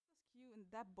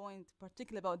that point,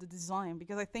 particularly about the design,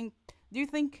 because I think, do you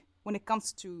think when it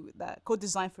comes to the code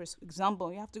design, for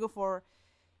example, you have to go for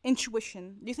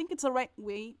intuition? Do you think it's the right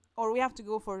way, or we have to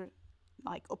go for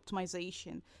like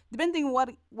optimization, depending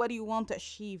on what you want to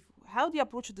achieve? How do you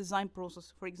approach the design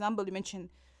process? For example, you mentioned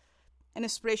an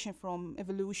inspiration from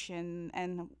evolution,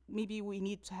 and maybe we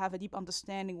need to have a deep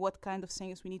understanding what kind of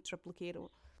things we need to replicate. Or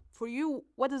for you,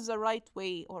 what is the right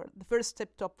way or the first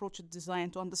step to approach a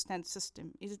design to understand the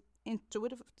system? Is it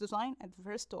intuitive design at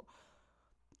first, or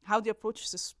how do you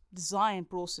approach this design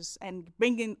process and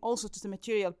bring in also to the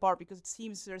material part? Because it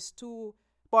seems there's two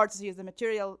parts here: the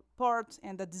material part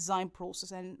and the design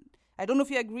process. And I don't know if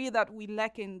you agree that we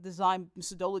lack in design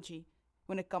methodology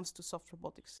when it comes to soft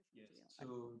robotics. Yes.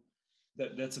 So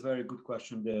that's a very good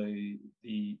question.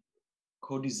 The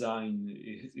co-design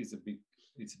is a big,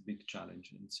 it's a big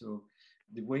challenge, and so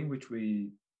the way in which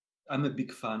I'm a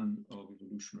big fan of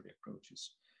evolutionary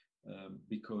approaches,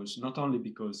 because not only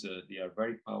because they are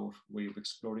very powerful way of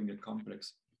exploring a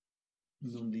complex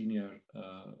nonlinear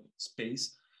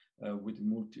space with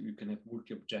you can have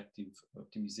multi-objective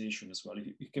optimization as well.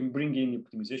 You can bring in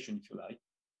optimization if you like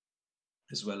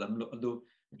as well. Although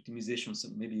optimization, so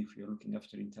maybe if you're looking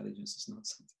after intelligence, is not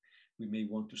something we may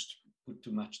want to put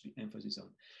too much the emphasis on.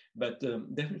 But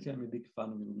definitely, I'm a big fan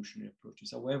of evolutionary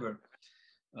approaches. However,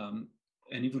 an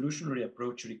evolutionary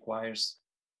approach requires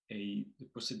the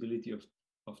possibility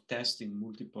of testing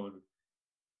multiple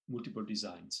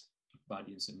designs of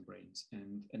bodies and brains,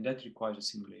 and that requires a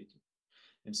simulator.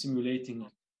 And simulating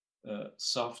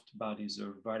soft bodies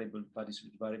or variable bodies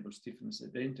with variable stiffness,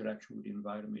 the interaction with the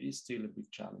environment is still a big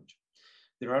challenge.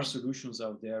 There are solutions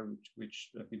out there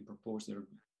which have been proposed. They're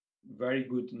very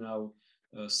good now,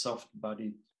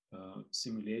 soft-bodied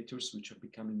simulators, which are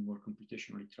becoming more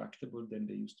computationally tractable than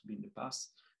they used to be in the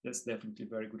past. That's definitely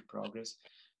very good progress.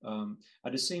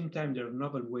 At the same time, there are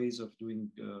novel ways of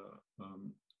doing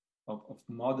of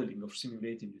modeling, of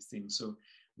simulating these things. So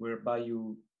whereby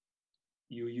you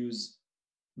use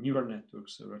neural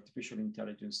networks or artificial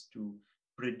intelligence to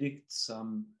predict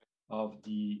some of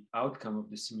the outcome of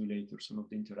the simulator, some of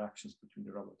the interactions between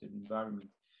the robot and the environment.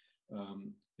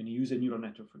 And you use a neural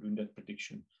network for doing that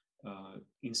prediction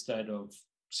instead of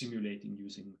simulating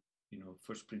using,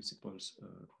 first principles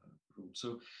rules.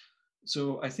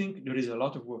 So I think there is a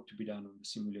lot of work to be done on the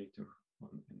simulator,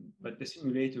 but the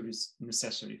simulator is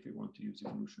necessary if we want to use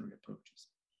evolutionary approaches.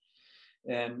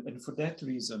 And for that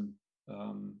reason,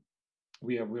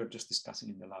 we are just discussing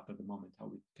in the lab at the moment how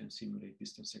we can simulate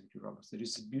these tensegrity robots. There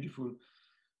is a beautiful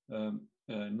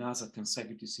NASA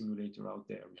tensegrity simulator out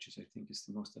there, which is, I think, is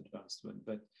the most advanced one.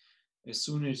 But as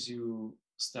soon as you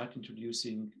start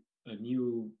introducing a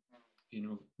new,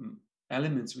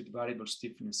 elements with variable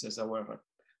stiffness, as our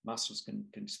muscles can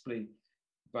display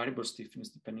variable stiffness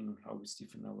depending on how we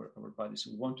stiffen our bodies.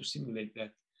 So we want to simulate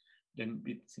that, then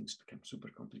things become super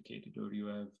complicated, or you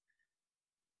have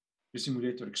the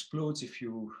simulator explodes if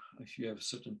you have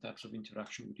certain types of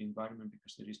interaction with the environment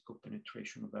because there is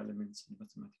co-penetration of elements in the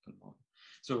mathematical model.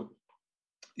 So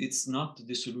it's not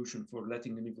the solution for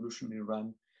letting an evolutionary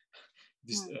run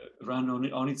run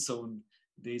on its own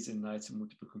days and nights on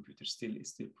multiple computers. Is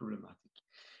still problematic.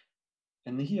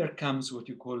 And here comes what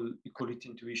you call it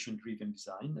intuition-driven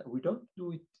design. We don't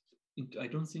do it.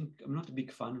 I'm not a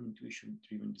big fan of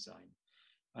intuition-driven design.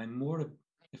 I'm more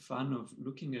a fan of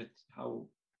looking at how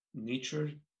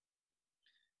nature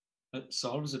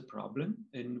solves a problem,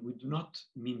 and we do not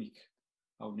mimic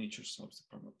how nature solves the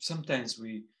problem. Sometimes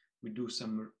we do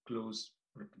some close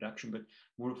reproduction, but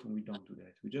more often we don't do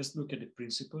that. We just look at the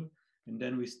principle, and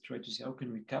then we try to see how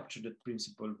can we capture that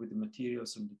principle with the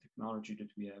materials and the technology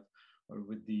that we have, or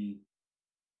with the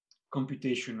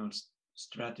computational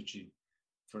strategy,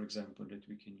 for example, that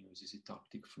we can use. Is it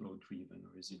optic flow driven,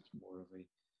 or is it more of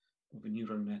a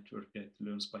neural network that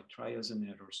learns by trials and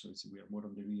errors? So we are more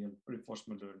on the real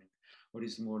reinforcement learning, or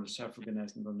is it more a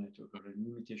self-organized neural network, or an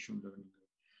imitation learning?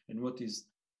 And what is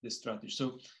the strategy?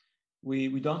 So we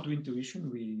don't do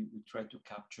intuition. We try to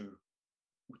capture,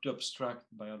 to abstract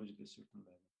biology to a certain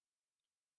level.